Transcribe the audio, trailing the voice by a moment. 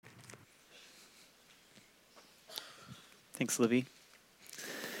Thanks, Livy.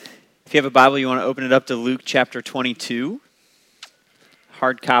 If you have a Bible, you want to open it up to Luke chapter 22.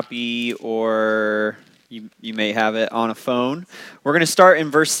 Hard copy, or you may have it on a phone. We're going to start in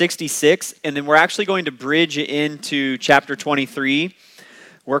verse 66, and then we're actually going to bridge into chapter 23,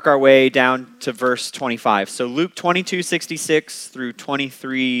 work our way down to verse 25. So Luke 22:66 through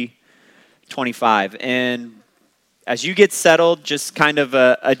 23:25. And as you get settled, just kind of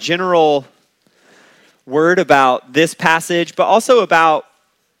a general word about this passage, but also about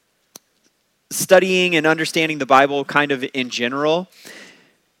studying and understanding the Bible kind of in general.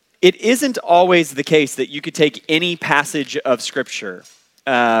 It isn't always the case that you could take any passage of Scripture,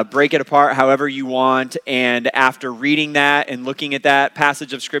 break it apart however you want, and after reading that and looking at that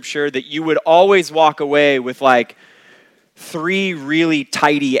passage of Scripture, that you would always walk away with like 3 really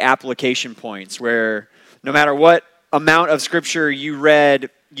tidy application points where no matter what amount of Scripture you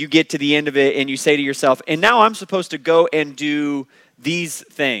read, you get to the end of it and you say to yourself, and now I'm supposed to go and do these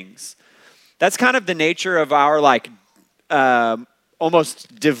things. That's kind of the nature of our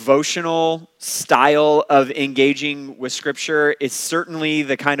almost devotional style of engaging with Scripture. It's certainly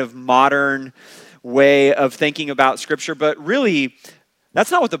the kind of modern way of thinking about Scripture, but really,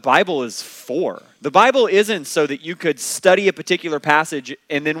 that's not what the Bible is for. The Bible isn't so that you could study a particular passage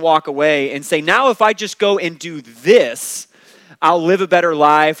and then walk away and say, now if I just go and do this, I'll live a better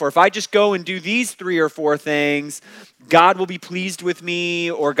life, or if I just go and do these 3 or 4 things, God will be pleased with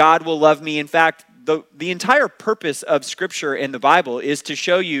me, or God will love me. In fact, the entire purpose of Scripture and the Bible is to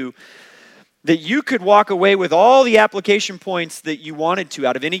show you that you could walk away with all the application points that you wanted to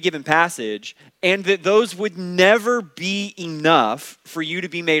out of any given passage, and that those would never be enough for you to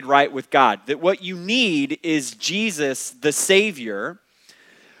be made right with God. That what you need is Jesus, the Savior,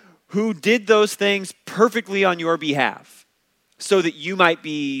 who did those things perfectly on your behalf, so that you might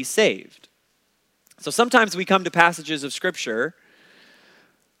be saved. So sometimes we come to passages of Scripture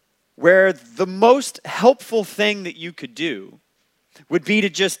where the most helpful thing that you could do would be to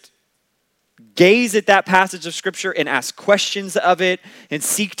just gaze at that passage of Scripture and ask questions of it and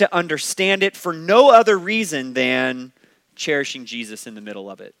seek to understand it for no other reason than cherishing Jesus in the middle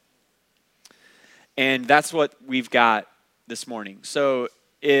of it. And that's what we've got this morning. So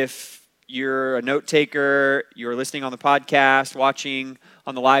if you're a note taker, you're listening on the podcast, watching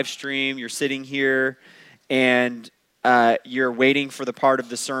on the live stream, you're sitting here, and you're waiting for the part of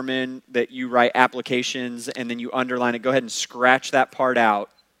the sermon that you write applications and then you underline it, go ahead and scratch that part out.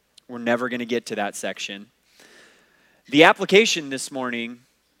 We're never going to get to that section. The application this morning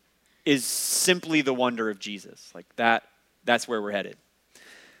is simply the wonder of Jesus. Like that's where we're headed.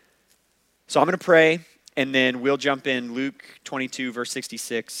 So I'm going to pray, and then we'll jump in Luke 22, verse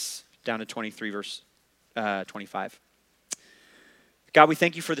 66, down to 23, verse 25. God, we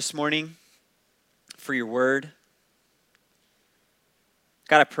thank you for this morning, for your word.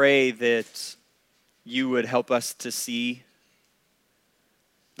 God, I pray that you would help us to see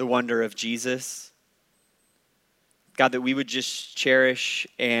the wonder of Jesus. God, that we would just cherish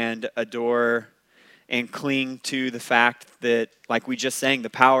and adore and cling to the fact that, like we just sang,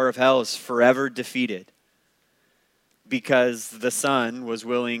 the power of hell is forever defeated, because the Son was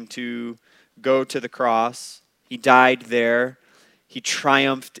willing to go to the cross. He died there. He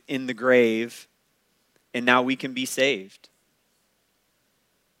triumphed in the grave. And now we can be saved.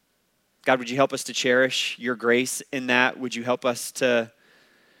 God, would you help us to cherish your grace in that? Would you help us to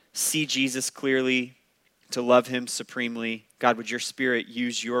see Jesus clearly, to love him supremely? God, would your Spirit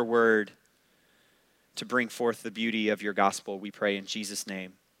use your word to bring forth the beauty of your gospel? We pray in Jesus'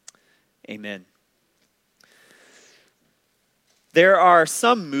 name. Amen. There are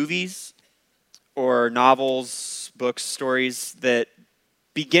some movies or novels, books, stories that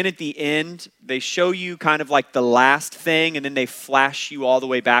begin at the end. They show you kind of like the last thing, and then they flash you all the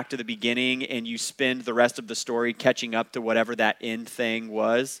way back to the beginning, and you spend the rest of the story catching up to whatever that end thing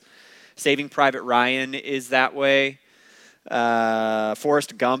was. Saving Private Ryan is that way.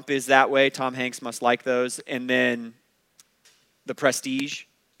 Forrest Gump is that way. Tom Hanks must like those. And then The Prestige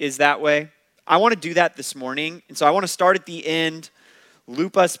is that way. I want to do that this morning, and so I want to start at the end,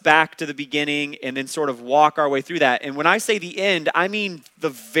 loop us back to the beginning, and then sort of walk our way through that. And when I say the end, I mean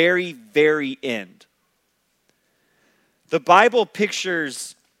the very, very end. The Bible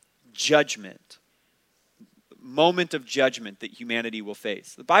pictures judgment, moment of judgment that humanity will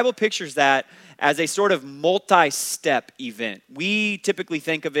face. The Bible pictures that as a sort of multi-step event. We typically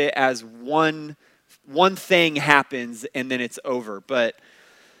think of it as one thing happens and then it's over, but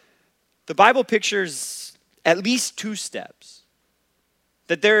the Bible pictures at least 2 steps.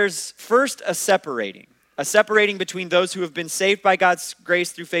 That there's first a separating between those who have been saved by God's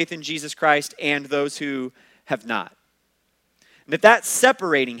grace through faith in Jesus Christ and those who have not. That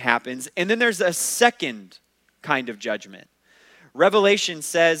separating happens, and then there's a second kind of judgment. Revelation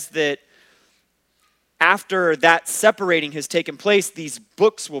says that after that separating has taken place, these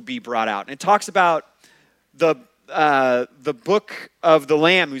books will be brought out. And it talks about the book of the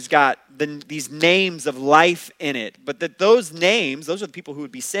Lamb who's got these names of life in it. But that those names, those are the people who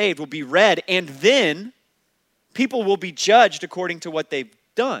would be saved, will be read, and then people will be judged according to what they've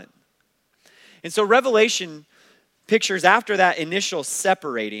done. And so Revelation pictures after that initial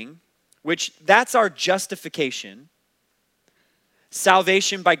separating, which that's our justification,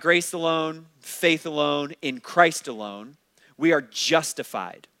 salvation by grace alone, faith alone, in Christ alone, we are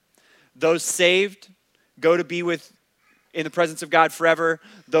justified. Those saved go to be in the presence of God forever.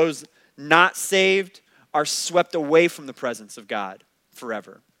 Those not saved are swept away from the presence of God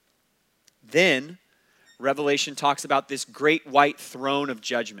forever. Then Revelation talks about this great white throne of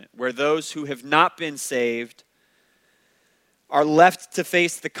judgment, where those who have not been saved are left to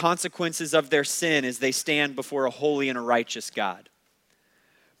face the consequences of their sin as they stand before a holy and a righteous God.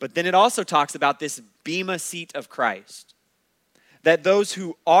 But then it also talks about this bema seat of Christ, that those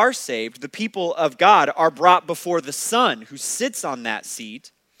who are saved, the people of God, are brought before the Son who sits on that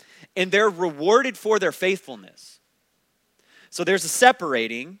seat, and they're rewarded for their faithfulness. So there's a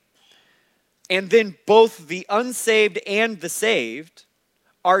separating, and then both the unsaved and the saved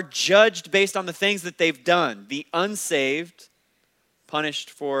are judged based on the things that they've done. The unsaved punished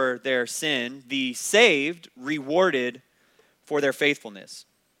for their sin, the saved rewarded for their faithfulness.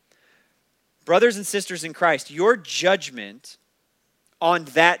 Brothers and sisters in Christ, your judgment on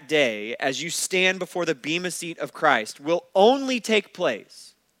that day, as you stand before the bema seat of Christ, will only take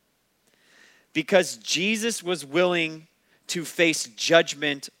place because Jesus was willing to face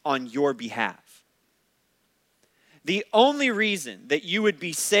judgment on your behalf. The only reason that you would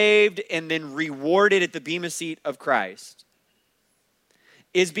be saved and then rewarded at the bema seat of Christ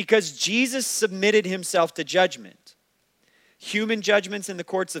is because Jesus submitted himself to judgment. Human judgments in the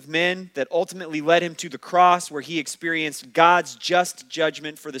courts of men that ultimately led him to the cross, where he experienced God's just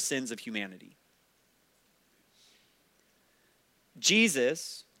judgment for the sins of humanity.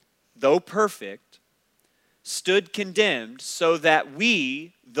 Jesus, though perfect, stood condemned so that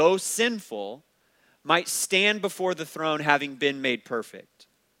we, though sinful, might stand before the throne having been made perfect.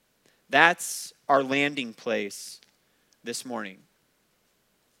 That's our landing place this morning.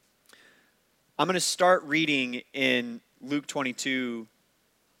 I'm going to start reading in Luke 22,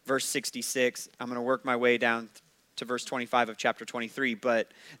 verse 66. I'm going to work my way down to verse 25 of chapter 23, but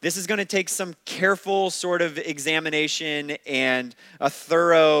this is going to take some careful sort of examination and a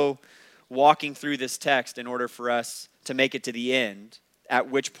thorough walking through this text in order for us to make it to the end, at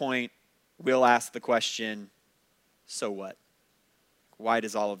which point we'll ask the question, so what? Why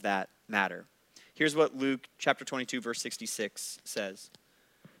does all of that matter? Here's what Luke chapter 22, verse 66 says.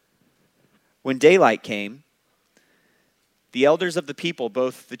 When daylight came, the elders of the people,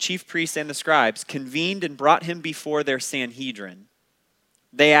 both the chief priests and the scribes, convened and brought him before their Sanhedrin.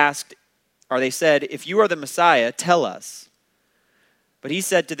 They said, "If you are the Messiah, tell us." But he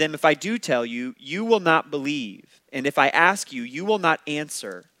said to them, "If I do tell you, you will not believe. And if I ask you, you will not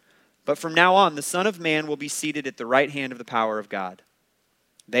answer. But from now on, the Son of Man will be seated at the right hand of the power of God."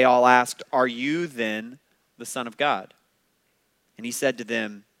 They all asked, "Are you then the Son of God?" And he said to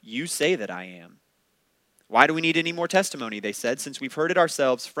them, "You say that I am." "Why do we need any more testimony?" they said, "since we've heard it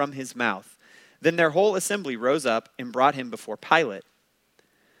ourselves from his mouth." Then their whole assembly rose up and brought him before Pilate.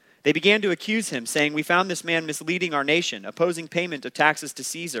 They began to accuse him, saying, "We found this man misleading our nation, opposing payment of taxes to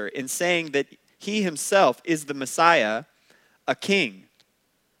Caesar, and saying that he himself is the Messiah, a king."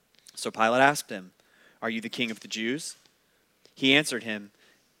 So Pilate asked him, "Are you the king of the Jews?" He answered him,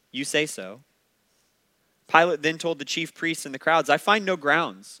 "You say so." Pilate then told the chief priests and the crowds, "I find no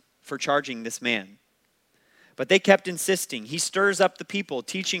grounds for charging this man." But they kept insisting, "He stirs up the people,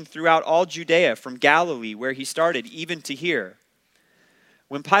 teaching throughout all Judea, from Galilee, where he started, even to here."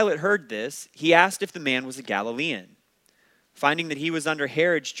 When Pilate heard this, he asked if the man was a Galilean. Finding that he was under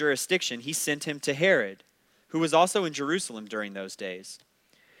Herod's jurisdiction, he sent him to Herod, who was also in Jerusalem during those days.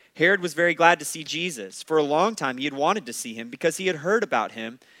 Herod was very glad to see Jesus. For a long time he had wanted to see him because he had heard about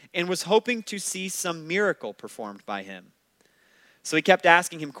him and was hoping to see some miracle performed by him. So he kept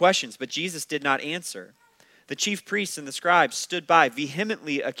asking him questions, but Jesus did not answer. The chief priests and the scribes stood by,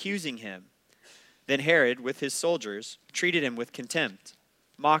 vehemently accusing him. Then Herod, with his soldiers, treated him with contempt,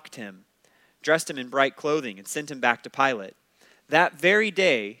 mocked him, dressed him in bright clothing, and sent him back to Pilate. That very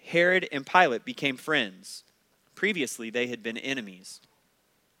day, Herod and Pilate became friends. Previously, they had been enemies.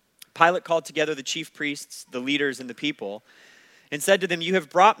 Pilate called together the chief priests, the leaders, and the people, and said to them, "You have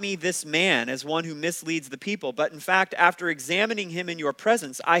brought me this man as one who misleads the people. But in fact, after examining him in your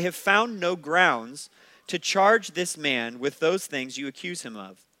presence, I have found no grounds to charge this man with those things you accuse him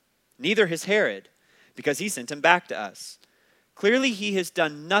of. Neither has Herod, because he sent him back to us. Clearly he has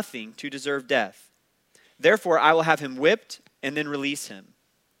done nothing to deserve death. Therefore I will have him whipped and then release him."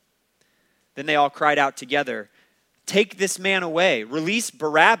 Then they all cried out together, "Take this man away. Release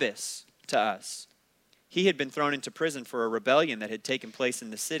Barabbas to us." He had been thrown into prison for a rebellion that had taken place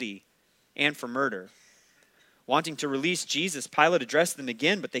in the city and for murder. Wanting to release Jesus, Pilate addressed them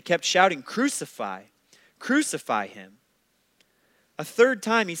again, but they kept shouting, "Crucify, crucify him." A third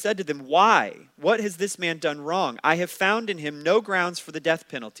time he said to them, "Why? What has this man done wrong? I have found in him no grounds for the death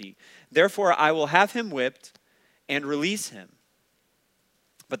penalty. Therefore I will have him whipped and release him."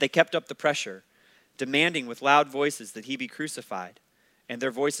 But they kept up the pressure, demanding with loud voices that he be crucified, and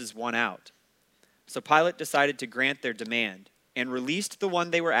their voices won out. So Pilate decided to grant their demand and released the one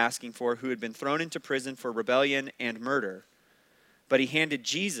they were asking for, who had been thrown into prison for rebellion and murder. But he handed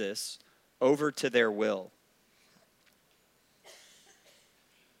Jesus over to their will.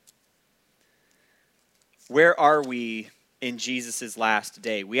 Where are we in Jesus' last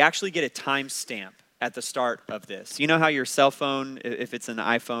day? We actually get a timestamp at the start of this. You know how your cell phone, if it's an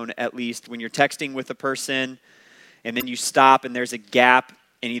iPhone at least, when you're texting with a person and then you stop and there's a gap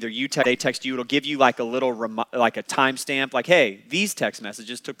and either they text you, it'll give you like a little, like a timestamp, like, hey, these text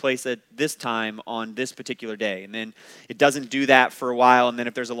messages took place at this time on this particular day. And then it doesn't do that for a while, and then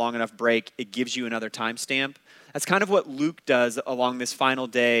if there's a long enough break, it gives you another timestamp. That's kind of what Luke does along this final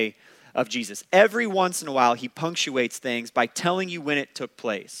day of Jesus. Every once in a while, he punctuates things by telling you when it took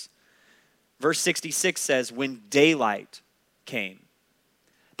place. Verse 66 says, when daylight came.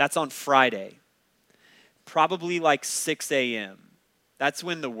 That's on Friday. Probably like 6 a.m. That's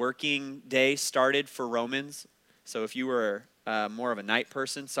when the working day started for Romans. So if you were more of a night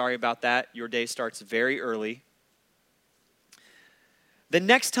person, sorry about that. Your day starts very early. The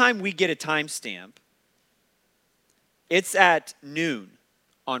next time we get a timestamp, it's at noon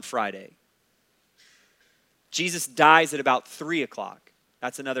on Friday. Jesus dies at about 3 o'clock.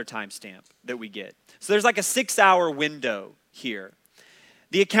 That's another timestamp that we get. So there's like a 6-hour window here.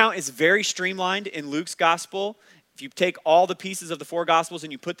 The account is very streamlined in Luke's gospel. If you take all the pieces of the 4 gospels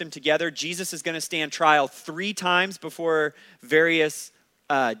and you put them together, Jesus is going to stand trial 3 times before various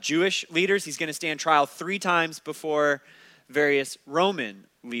Jewish leaders. He's going to stand trial 3 times before various Roman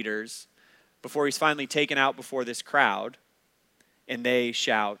leaders before he's finally taken out before this crowd. And they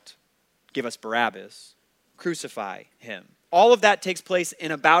shout, "Give us Barabbas, crucify him." All of that takes place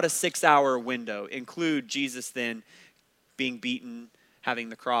in about a 6-hour window. Include Jesus then being beaten, having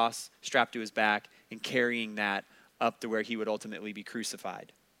the cross strapped to his back, and carrying that up to where he would ultimately be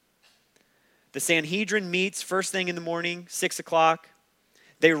crucified. The Sanhedrin meets first thing in the morning, 6 o'clock.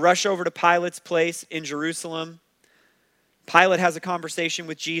 They rush over to Pilate's place in Jerusalem. Pilate has a conversation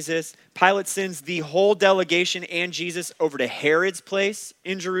with Jesus. Pilate sends the whole delegation and Jesus over to Herod's place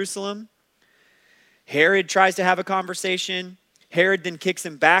in Jerusalem. Herod tries to have a conversation. Herod then kicks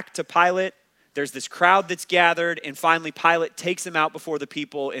him back to Pilate. There's this crowd that's gathered, and finally Pilate takes him out before the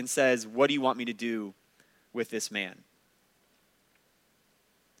people and says, "What do you want me to do with this man?"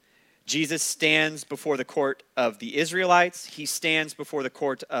 Jesus stands before the court of the Israelites. He stands before the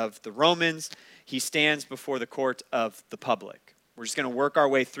court of the Romans. He stands before the court of the public. We're just going to work our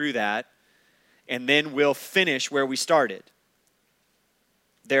way through that, and then we'll finish where we started,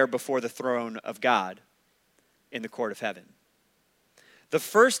 there before the throne of God in the court of heaven. The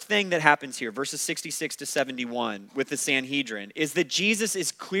first thing that happens here, verses 66 to 71 with the Sanhedrin, is that Jesus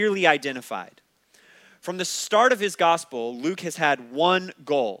is clearly identified. From the start of his gospel, Luke has had one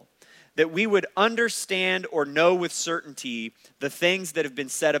goal: that we would understand or know with certainty the things that have been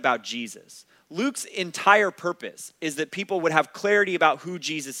said about Jesus. Luke's entire purpose is that people would have clarity about who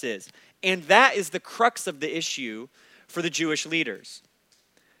Jesus is. And that is the crux of the issue for the Jewish leaders.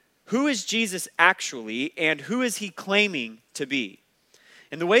 Who is Jesus actually, and who is he claiming to be?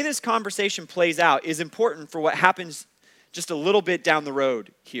 And the way this conversation plays out is important for what happens just a little bit down the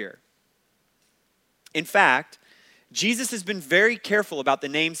road here. In fact, Jesus has been very careful about the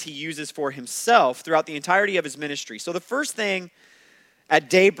names he uses for himself throughout the entirety of his ministry. So the first thing at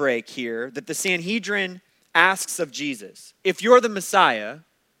daybreak here that the Sanhedrin asks of Jesus, if you're the Messiah,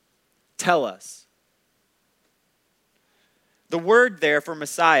 tell us. The word there for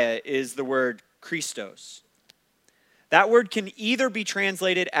Messiah is the word Christos. That word can either be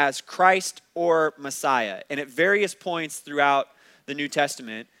translated as Christ or Messiah. And at various points throughout the New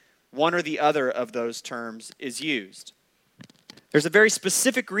Testament, one or the other of those terms is used. There's a very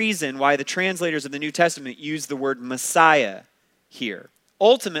specific reason why the translators of the New Testament use the word Messiah here.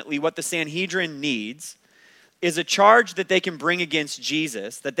 Ultimately, what the Sanhedrin needs is a charge that they can bring against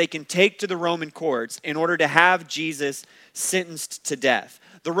Jesus, that they can take to the Roman courts in order to have Jesus sentenced to death.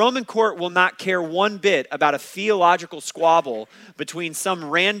 The Roman court will not care one bit about a theological squabble between some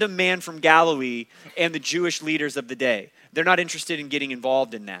random man from Galilee and the Jewish leaders of the day. They're not interested in getting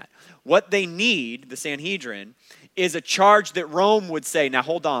involved in that. What they need, the Sanhedrin, is a charge that Rome would say, now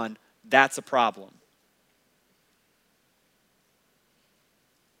hold on, that's a problem.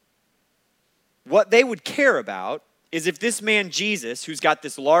 What they would care about is if this man Jesus, who's got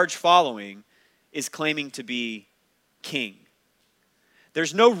this large following, is claiming to be king.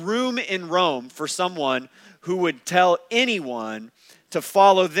 There's no room in Rome for someone who would tell anyone to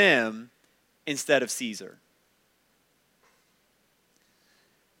follow them instead of Caesar.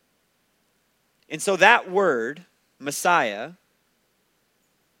 And so that word, Messiah,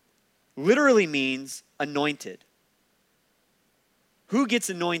 literally means anointed. Who gets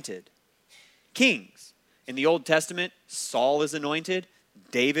anointed? Kings. In the Old Testament, Saul is anointed,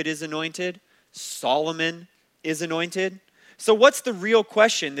 David is anointed, Solomon is anointed. So what's the real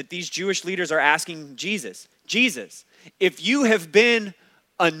question that these Jewish leaders are asking Jesus? Jesus, if you have been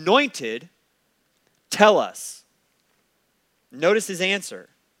anointed, tell us. Notice his answer.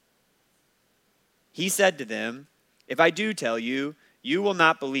 He said to them, if I do tell you, you will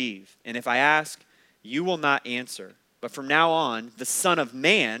not believe. And if I ask, you will not answer. But from now on, the Son of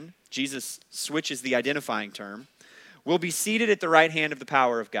Man, Jesus switches the identifying term, will be seated at the right hand of the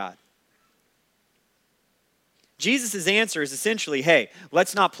power of God. Jesus' answer is essentially, hey,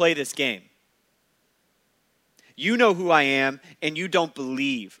 let's not play this game. You know who I am, and you don't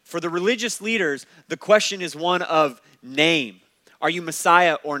believe. For the religious leaders, the question is one of name. Are you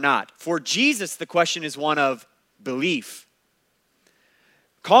Messiah or not? For Jesus, the question is one of belief.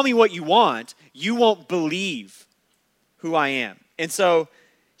 Call me what you want, you won't believe who I am. And so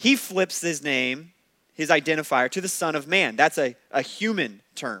he flips his name, his identifier, to the Son of Man. That's a human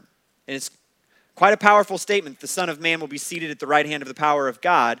term. And it's quite a powerful statement. The Son of Man will be seated at the right hand of the power of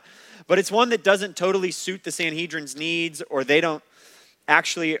God. But it's one that doesn't totally suit the Sanhedrin's needs, or they aren't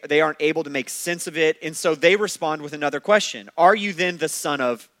able to make sense of it. And so they respond with another question. Are you then the Son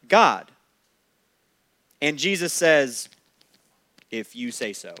of God? And Jesus says, if you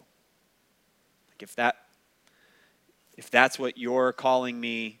say so. Like if that's what you're calling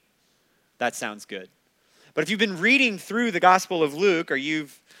me, that sounds good. But if you've been reading through the Gospel of Luke, or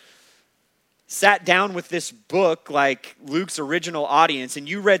you've sat down with this book like Luke's original audience, and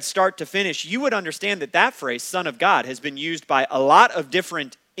you read start to finish, you would understand that that phrase, Son of God, has been used by a lot of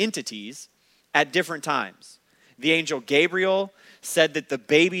different entities at different times. The angel Gabriel said that the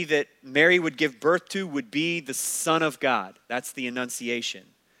baby that Mary would give birth to would be the Son of God. That's the Annunciation.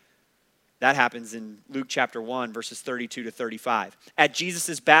 That happens in Luke chapter 1, verses 32 to 35. At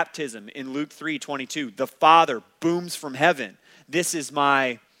Jesus' baptism in Luke 3:22, the Father booms from heaven, "This is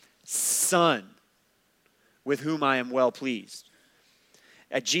my Son, with whom I am well pleased."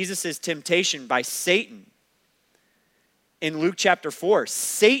 At Jesus' temptation by Satan in Luke chapter 4,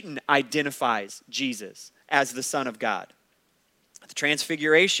 Satan identifies Jesus as the Son of God. At the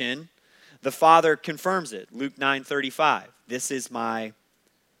Transfiguration, the Father confirms it. Luke 9:35, "This is my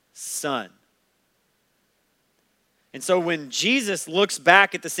Son." And so when Jesus looks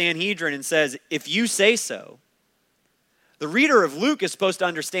back at the Sanhedrin and says, if you say so, the reader of Luke is supposed to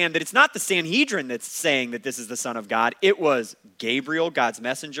understand that it's not the Sanhedrin that's saying that this is the Son of God. It was Gabriel, God's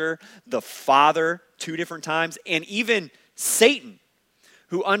messenger, the Father 2 different times, and even Satan,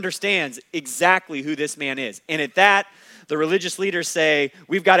 who understands exactly who this man is. And at that, the religious leaders say,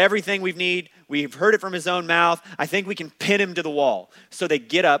 we've got everything we need. We've heard it from his own mouth. I think we can pin him to the wall. So they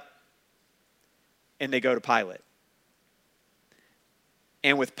get up and they go to Pilate.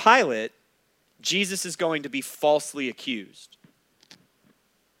 And with Pilate, Jesus is going to be falsely accused.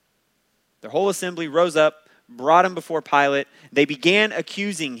 The whole assembly rose up, brought him before Pilate. They began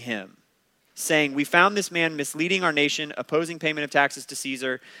accusing him, saying, we found this man misleading our nation, opposing payment of taxes to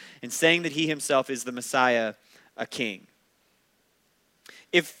Caesar, and saying that he himself is the Messiah, a king.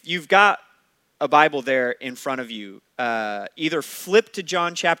 If you've got a Bible there in front of you, either flip to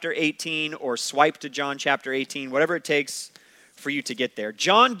John chapter 18 or swipe to John chapter 18, whatever it takes for you to get there.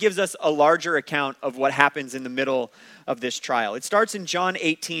 John gives us a larger account of what happens in the middle of this trial. It starts in John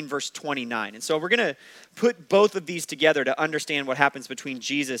 18, verse 29. And so we're going to put both of these together to understand what happens between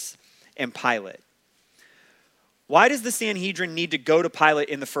Jesus and Pilate. Why does the Sanhedrin need to go to Pilate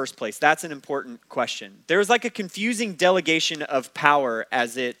in the first place? That's an important question. There's like a confusing delegation of power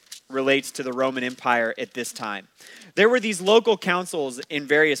as it relates to the Roman Empire at this time. There were these local councils in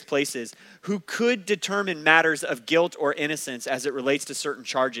various places who could determine matters of guilt or innocence as it relates to certain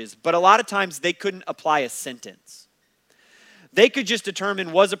charges, but a lot of times they couldn't apply a sentence. They could just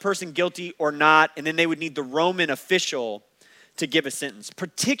determine was a person guilty or not, and then they would need the Roman official to give a sentence,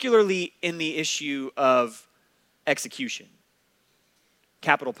 particularly in the issue of execution,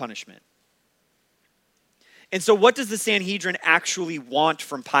 capital punishment. And so what does the Sanhedrin actually want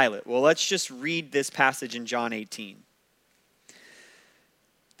from Pilate? Well, let's just read this passage in John 18.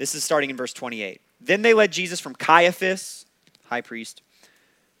 This is starting in verse 28. Then they led Jesus from Caiaphas, high priest,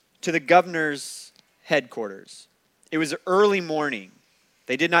 to the governor's headquarters. It was early morning.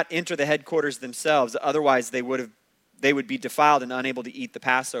 They did not enter the headquarters themselves, otherwise they would be defiled and unable to eat the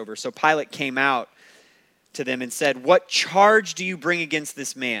Passover. So Pilate came out to them and said, "What charge do you bring against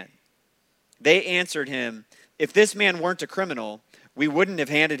this man?" They answered him, "If this man weren't a criminal, we wouldn't have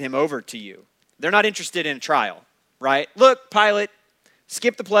handed him over to you." They're not interested in a trial, right? Look, Pilate,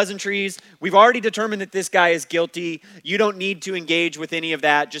 skip the pleasantries. We've already determined that this guy is guilty. You don't need to engage with any of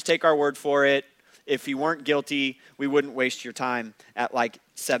that. Just take our word for it. If he weren't guilty, we wouldn't waste your time at like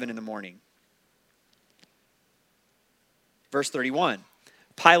 7 a.m. Verse 31,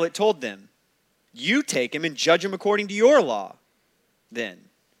 Pilate told them, "You take him and judge him according to your law." Then,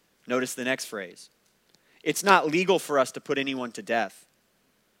 notice the next phrase. "It's not legal for us to put anyone to death,"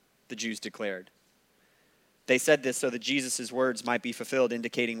 the Jews declared. They said this so that Jesus' words might be fulfilled,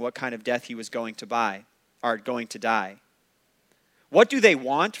 indicating what kind of death he was going to die. What do they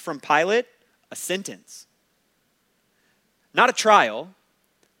want from Pilate? A sentence. Not a trial,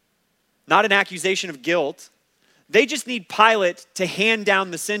 not an accusation of guilt. They just need Pilate to hand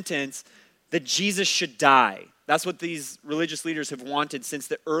down the sentence that Jesus should die. That's what these religious leaders have wanted since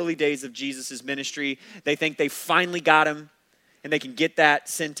the early days of Jesus' ministry. They think they finally got him and they can get that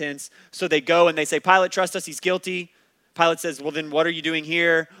sentence. So they go and they say, "Pilate, trust us, he's guilty." Pilate says, "Well, then what are you doing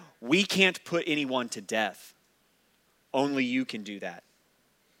here? We can't put anyone to death. Only you can do that."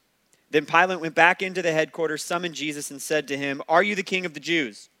 Then Pilate went back into the headquarters, summoned Jesus, and said to him, "Are you the king of the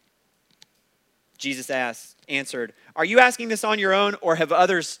Jews?" Jesus answered, "Are you asking this on your own, or have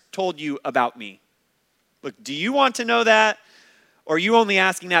others told you about me?" Look, do you want to know that? Or are you only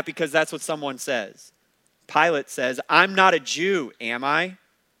asking that because that's what someone says? Pilate says, "I'm not a Jew, am I?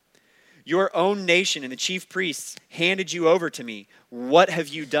 Your own nation and the chief priests handed you over to me. What have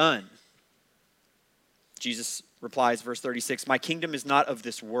you done?" Jesus replies, verse 36, "My kingdom is not of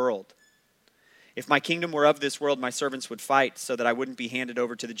this world. If my kingdom were of this world, my servants would fight so that I wouldn't be handed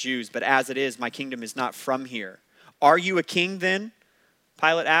over to the Jews. But as it is, my kingdom is not from here." "Are you a king then?"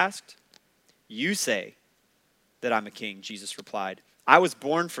 Pilate asked. "You say that I'm a king," Jesus replied. "I was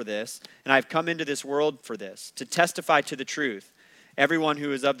born for this, and I've come into this world for this, to testify to the truth. Everyone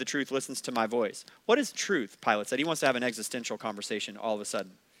who is of the truth listens to my voice." What is truth? Pilate said. He wants to have an existential conversation all of a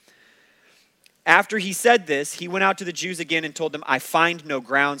sudden. After he said this, he went out to the Jews again and told them, "I find no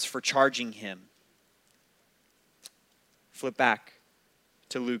grounds for charging him." Flip back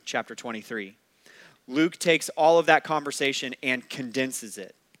to Luke chapter 23. Luke takes all of that conversation and condenses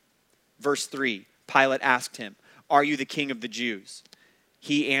it. Verse 3, Pilate asked him, "Are you the king of the Jews?"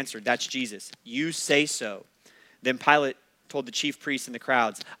 He answered, that's Jesus, "You say so." Then Pilate told the chief priests and the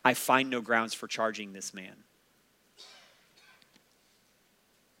crowds, "I find no grounds for charging this man."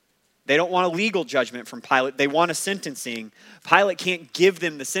 They don't want a legal judgment from Pilate. They want a sentencing. Pilate can't give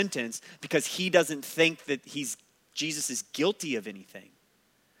them the sentence because he doesn't think that Jesus is guilty of anything.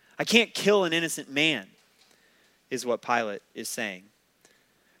 "I can't kill an innocent man," is what Pilate is saying.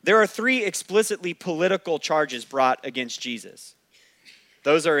 There are 3 explicitly political charges brought against Jesus.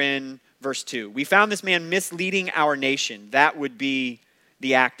 Those are in verse 2. "We found this man misleading our nation." That would be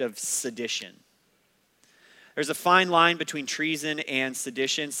the act of sedition. There's a fine line between treason and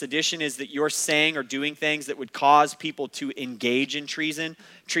sedition. Sedition is that you're saying or doing things that would cause people to engage in treason.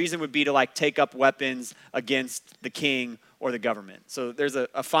 Treason would be to take up weapons against the king or the government. So there's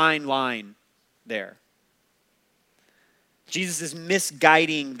a fine line there. Jesus is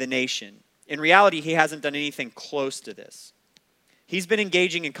misguiding the nation. In reality, he hasn't done anything close to this. He's been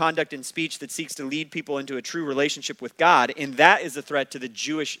engaging in conduct and speech that seeks to lead people into a true relationship with God, and that is a threat to the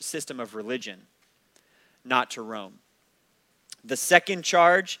Jewish system of religion, not to Rome. The second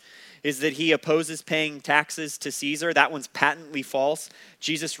charge is that he opposes paying taxes to Caesar. That one's patently false.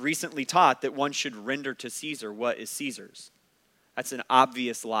 Jesus recently taught that one should render to Caesar what is Caesar's. That's an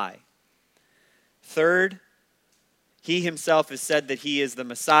obvious lie. Third, he himself has said that he is the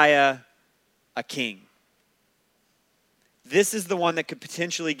Messiah, a king. This is the one that could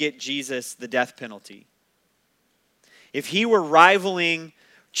potentially get Jesus the death penalty. If he were rivaling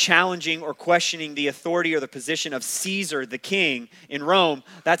challenging or questioning the authority or the position of Caesar, the king in Rome,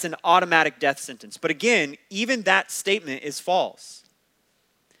 that's an automatic death sentence. But again, even that statement is false.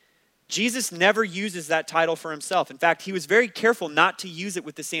 Jesus never uses that title for himself. In fact, he was very careful not to use it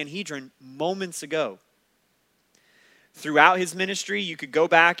with the Sanhedrin moments ago. Throughout his ministry, you could go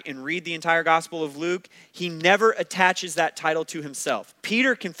back and read the entire Gospel of Luke. He never attaches that title to himself.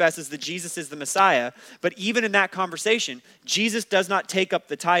 Peter confesses that Jesus is the Messiah, but even in that conversation, Jesus does not take up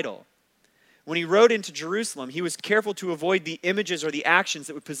the title. When he rode into Jerusalem, he was careful to avoid the images or the actions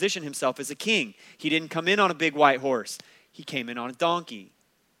that would position himself as a king. He didn't come in on a big white horse. He came in on a donkey.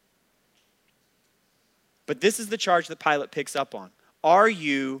 But this is the charge that Pilate picks up on. Are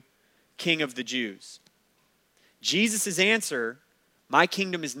you king of the Jews? Jesus' answer, my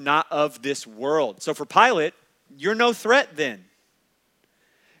kingdom is not of this world. So for Pilate, you're no threat then.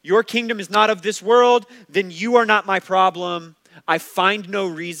 Your kingdom is not of this world, then you are not my problem. I find no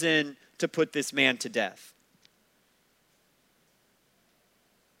reason to put this man to death.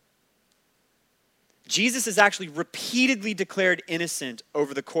 Jesus is actually repeatedly declared innocent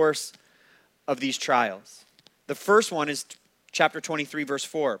over the course of these trials. The first one is Chapter 23, verse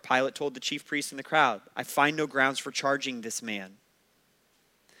 4, Pilate told the chief priests and the crowd, I find no grounds for charging this man.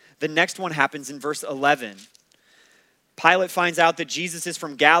 The next one happens in verse 11. Pilate finds out that Jesus is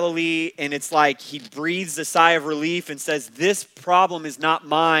from Galilee, and it's like he breathes a sigh of relief and says, this problem is not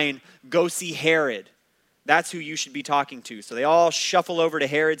mine. Go see Herod. That's who you should be talking to. So they all shuffle over to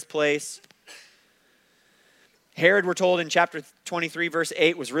Herod's place. Herod, we're told in chapter 23, verse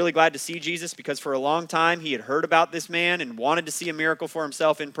 8, was really glad to see Jesus because for a long time he had heard about this man and wanted to see a miracle for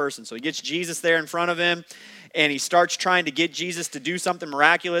himself in person. So he gets Jesus there in front of him, and he starts trying to get Jesus to do something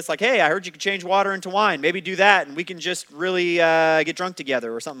miraculous, like, hey, I heard you could change water into wine. Maybe do that, and we can just really get drunk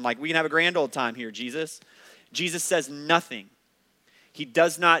together or something, like we can have a grand old time here, Jesus. Jesus says nothing. He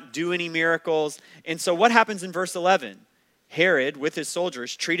does not do any miracles. And so what happens in verse 11? Herod, with his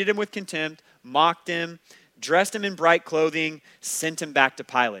soldiers, treated him with contempt, mocked him, dressed him in bright clothing, sent him back to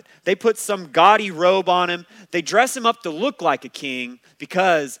Pilate. They put some gaudy robe on him. They dress him up to look like a king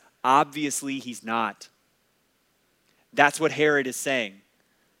because obviously he's not. That's what Herod is saying.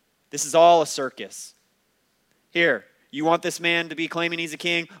 This is all a circus. Here, you want this man to be claiming he's a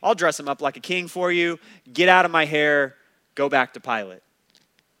king? I'll dress him up like a king for you. Get out of my hair. Go back to Pilate.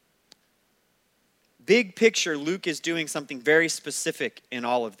 Big picture, Luke is doing something very specific in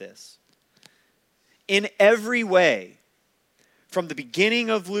all of this. In every way, from the beginning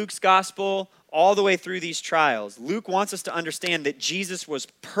of Luke's gospel all the way through these trials, Luke wants us to understand that Jesus was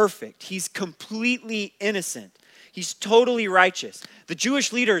perfect. He's completely innocent. He's totally righteous. The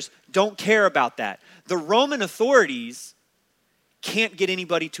Jewish leaders don't care about that. The Roman authorities can't get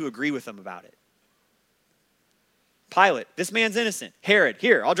anybody to agree with them about it. Pilate, this man's innocent. Herod,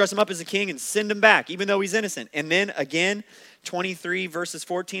 here, I'll dress him up as a king and send him back, even though he's innocent. And then again, 23 verses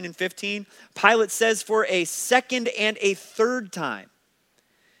 14 and 15, Pilate says for a second and a third time,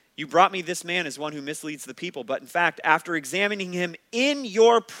 you brought me this man as one who misleads the people, but in fact, after examining him in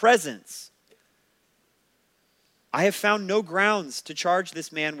your presence, I have found no grounds to charge this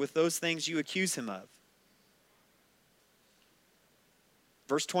man with those things you accuse him of.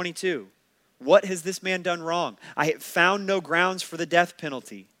 Verse 22, what has this man done wrong? I have found no grounds for the death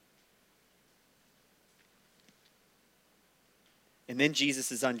penalty. And then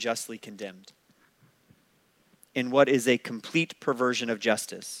Jesus is unjustly condemned in what is a complete perversion of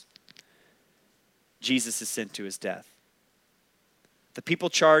justice. Jesus is sent to his death. The people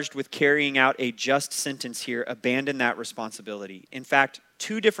charged with carrying out a just sentence here abandon that responsibility. In fact,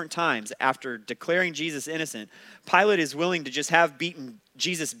 2 different times after declaring Jesus innocent, Pilate is willing to just have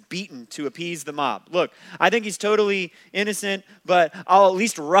Jesus beaten to appease the mob. Look, I think he's totally innocent, but I'll at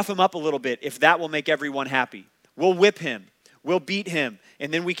least rough him up a little bit if that will make everyone happy. We'll whip him. We'll beat him,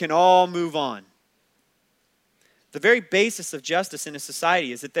 and then we can all move on. The very basis of justice in a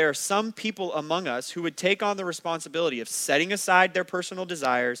society is that there are some people among us who would take on the responsibility of setting aside their personal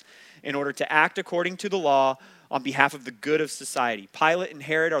desires in order to act according to the law on behalf of the good of society. Pilate and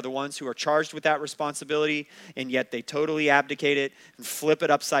Herod are the ones who are charged with that responsibility, and yet they totally abdicate it and flip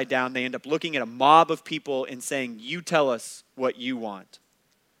it upside down. They end up looking at a mob of people and saying, you tell us what you want.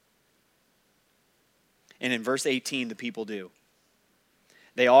 And in verse 18, the people do.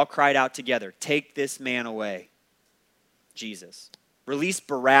 They all cried out together, take this man away, Jesus. Release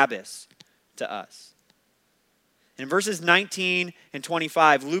Barabbas to us. In verses 19 and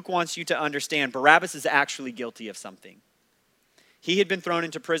 25, Luke wants you to understand Barabbas is actually guilty of something. He had been thrown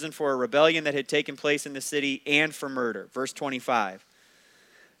into prison for a rebellion that had taken place in the city and for murder. Verse 25.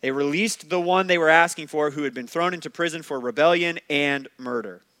 They released the one they were asking for, who had been thrown into prison for rebellion and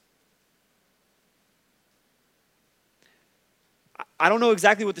murder. I don't know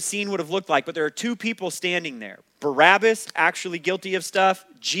exactly what the scene would have looked like, but there are two people standing there. Barabbas, actually guilty of stuff.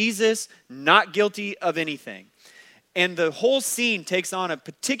 Jesus, not guilty of anything. And the whole scene takes on a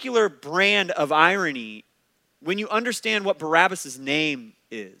particular brand of irony when you understand what Barabbas' name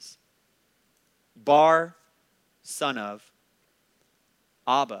is. Bar, son of,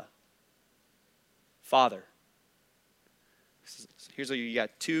 Abba, father. Here's what you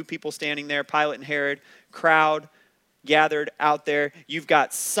got: two people standing there, Pilate and Herod, crowd gathered out there. You've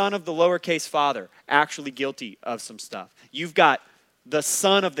got son of the lowercase father, actually guilty of some stuff. You've got the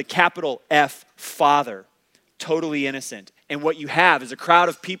son of the capital F father, totally innocent. And what you have is a crowd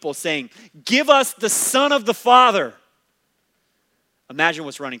of people saying, "Give us the son of the father." Imagine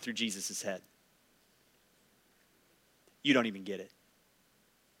what's running through Jesus' head. You don't even get it.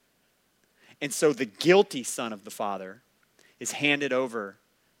 And so the guilty son of the father is handed over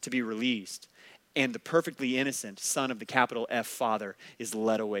to be released, and the perfectly innocent son of the capital F father is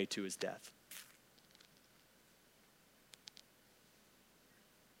led away to his death.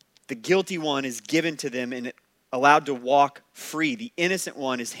 The guilty one is given to them and allowed to walk free. The innocent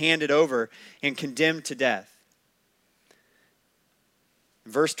one is handed over and condemned to death.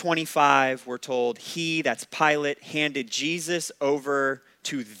 In verse 25, we're told, he, that's Pilate, handed Jesus over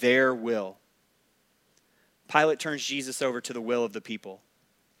to their will. Pilate turns Jesus over to the will of the people.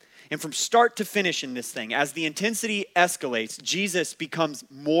 And from start to finish in this thing, as the intensity escalates, Jesus becomes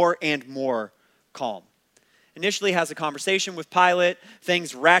more and more calm. Initially has a conversation with Pilate,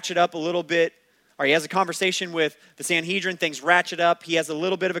 things ratchet up a little bit. Or he has a conversation with the Sanhedrin, things ratchet up. He has a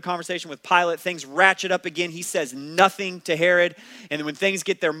little bit of a conversation with Pilate, things ratchet up again. He says nothing to Herod. And then when things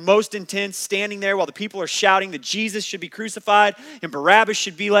get their most intense, standing there while the people are shouting that Jesus should be crucified and Barabbas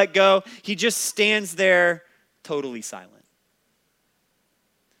should be let go, he just stands there totally silent.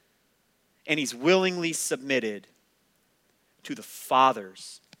 And he's willingly submitted to the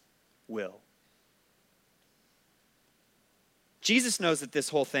Father's will. Jesus knows that this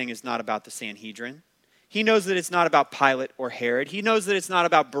whole thing is not about the Sanhedrin. He knows that it's not about Pilate or Herod. He knows that it's not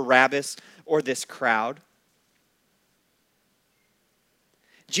about Barabbas or this crowd.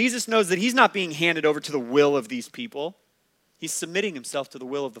 Jesus knows that he's not being handed over to the will of these people. He's submitting himself to the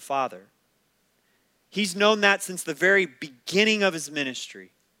will of the Father. He's known that since the very beginning of his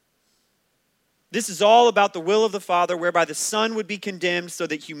ministry. This is all about the will of the Father, whereby the Son would be condemned so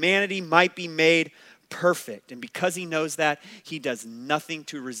that humanity might be made perfect. And because he knows that, he does nothing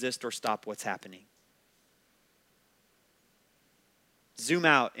to resist or stop what's happening. Zoom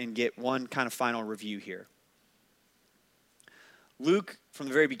out and get one kind of final review here. Luke, from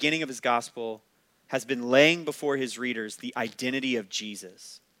the very beginning of his gospel, has been laying before his readers the identity of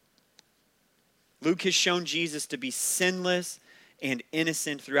Jesus. Luke has shown Jesus to be sinless and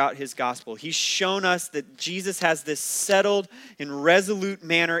innocent throughout his gospel. He's shown us that Jesus has this settled and resolute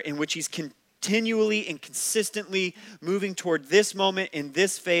manner in which he's continually and consistently moving toward this moment and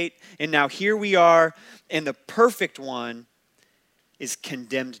this fate. And now here we are, and the perfect one is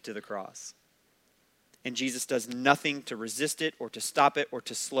condemned to the cross. And Jesus does nothing to resist it or to stop it or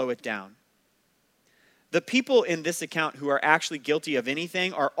to slow it down. The people in this account who are actually guilty of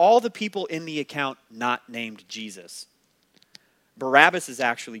anything are all the people in the account not named Jesus. Barabbas is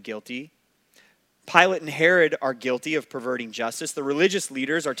actually guilty. Pilate and Herod are guilty of perverting justice. The religious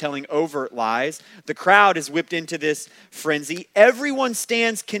leaders are telling overt lies. The crowd is whipped into this frenzy. Everyone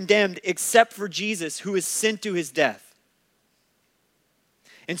stands condemned except for Jesus, who is sent to his death.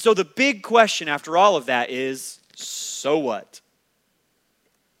 And so the big question after all of that is, so what?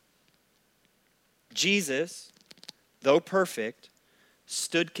 Jesus, though perfect,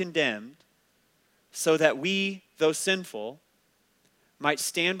 stood condemned so that we, though sinful, might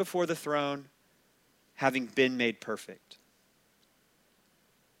stand before the throne having been made perfect.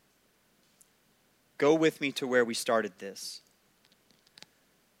 Go with me to where we started this,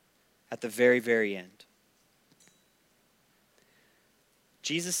 at the very, very end.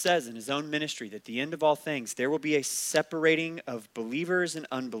 Jesus says in his own ministry that at the end of all things, there will be a separating of believers and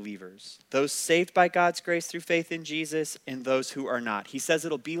unbelievers, those saved by God's grace through faith in Jesus and those who are not. He says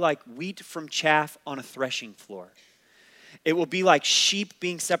it'll be like wheat from chaff on a threshing floor. It will be like sheep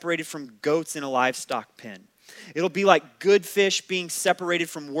being separated from goats in a livestock pen. It'll be like good fish being separated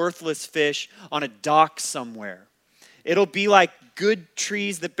from worthless fish on a dock somewhere. It'll be like good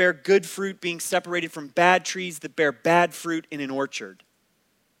trees that bear good fruit being separated from bad trees that bear bad fruit in an orchard.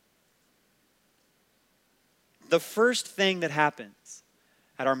 The first thing that happens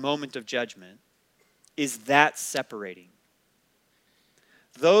at our moment of judgment is that separating.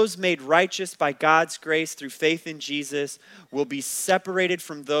 Those made righteous by God's grace through faith in Jesus will be separated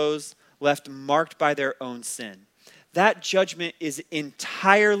from those left marked by their own sin. That judgment is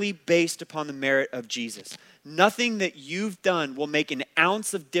entirely based upon the merit of Jesus. Nothing that you've done will make an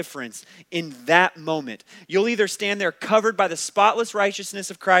ounce of difference in that moment. You'll either stand there covered by the spotless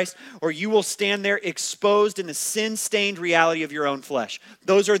righteousness of Christ, or you will stand there exposed in the sin-stained reality of your own flesh.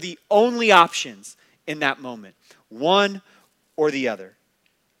 Those are the only options in that moment, one or the other.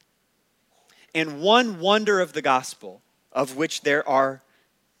 And one wonder of the gospel, of which there are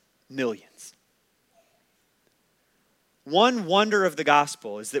millions. One wonder of the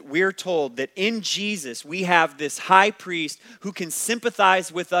gospel is that we're told that in Jesus we have this high priest who can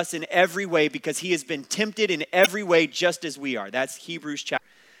sympathize with us in every way because he has been tempted in every way just as we are. That's Hebrews chapter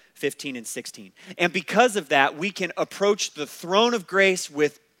 15 and 16. And because of that, we can approach the throne of grace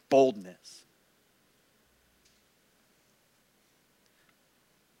with boldness.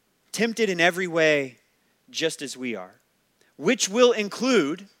 Tempted in every way just as we are, which will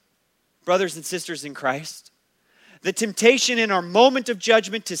include, brothers and sisters in Christ, the temptation in our moment of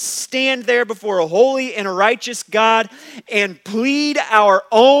judgment to stand there before a holy and a righteous God and plead our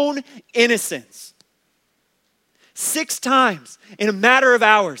own innocence. 6 times in a matter of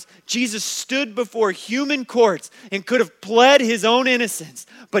hours, Jesus stood before human courts and could have pled his own innocence,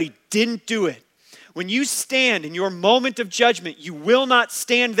 but he didn't do it. When you stand in your moment of judgment, you will not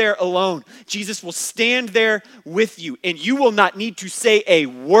stand there alone. Jesus will stand there with you, and you will not need to say a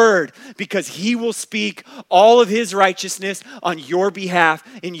word because he will speak all of his righteousness on your behalf,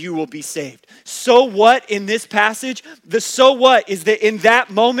 and you will be saved. So what in this passage? The so what is that in that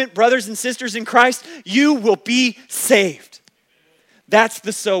moment, brothers and sisters in Christ, you will be saved. That's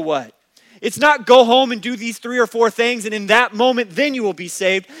the so what. It's not go home and do these 3 or 4 things and in that moment then you will be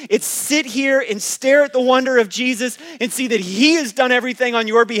saved. It's sit here and stare at the wonder of Jesus and see that he has done everything on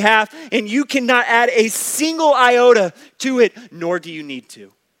your behalf and you cannot add a single iota to it, nor do you need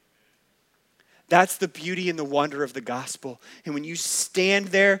to. That's the beauty and the wonder of the gospel. And when you stand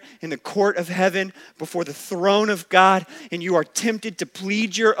there in the court of heaven before the throne of God and you are tempted to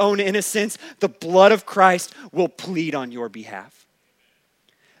plead your own innocence, the blood of Christ will plead on your behalf.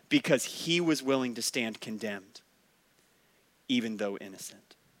 Because he was willing to stand condemned, even though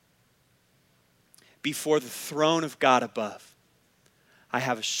innocent. Before the throne of God above, I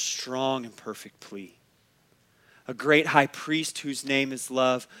have a strong and perfect plea. A great high priest whose name is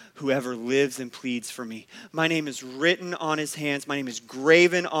love, whoever lives and pleads for me. My name is written on his hands. My name is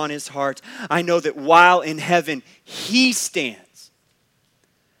graven on his heart. I know that while in heaven he stands,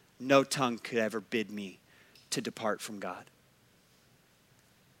 no tongue could ever bid me to depart from God.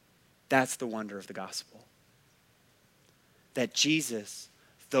 That's the wonder of the gospel. That Jesus,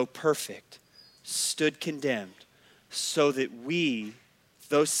 though perfect, stood condemned so that we,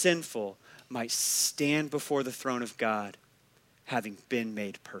 though sinful, might stand before the throne of God, having been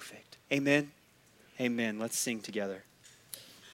made perfect. Amen? Amen. Let's sing together.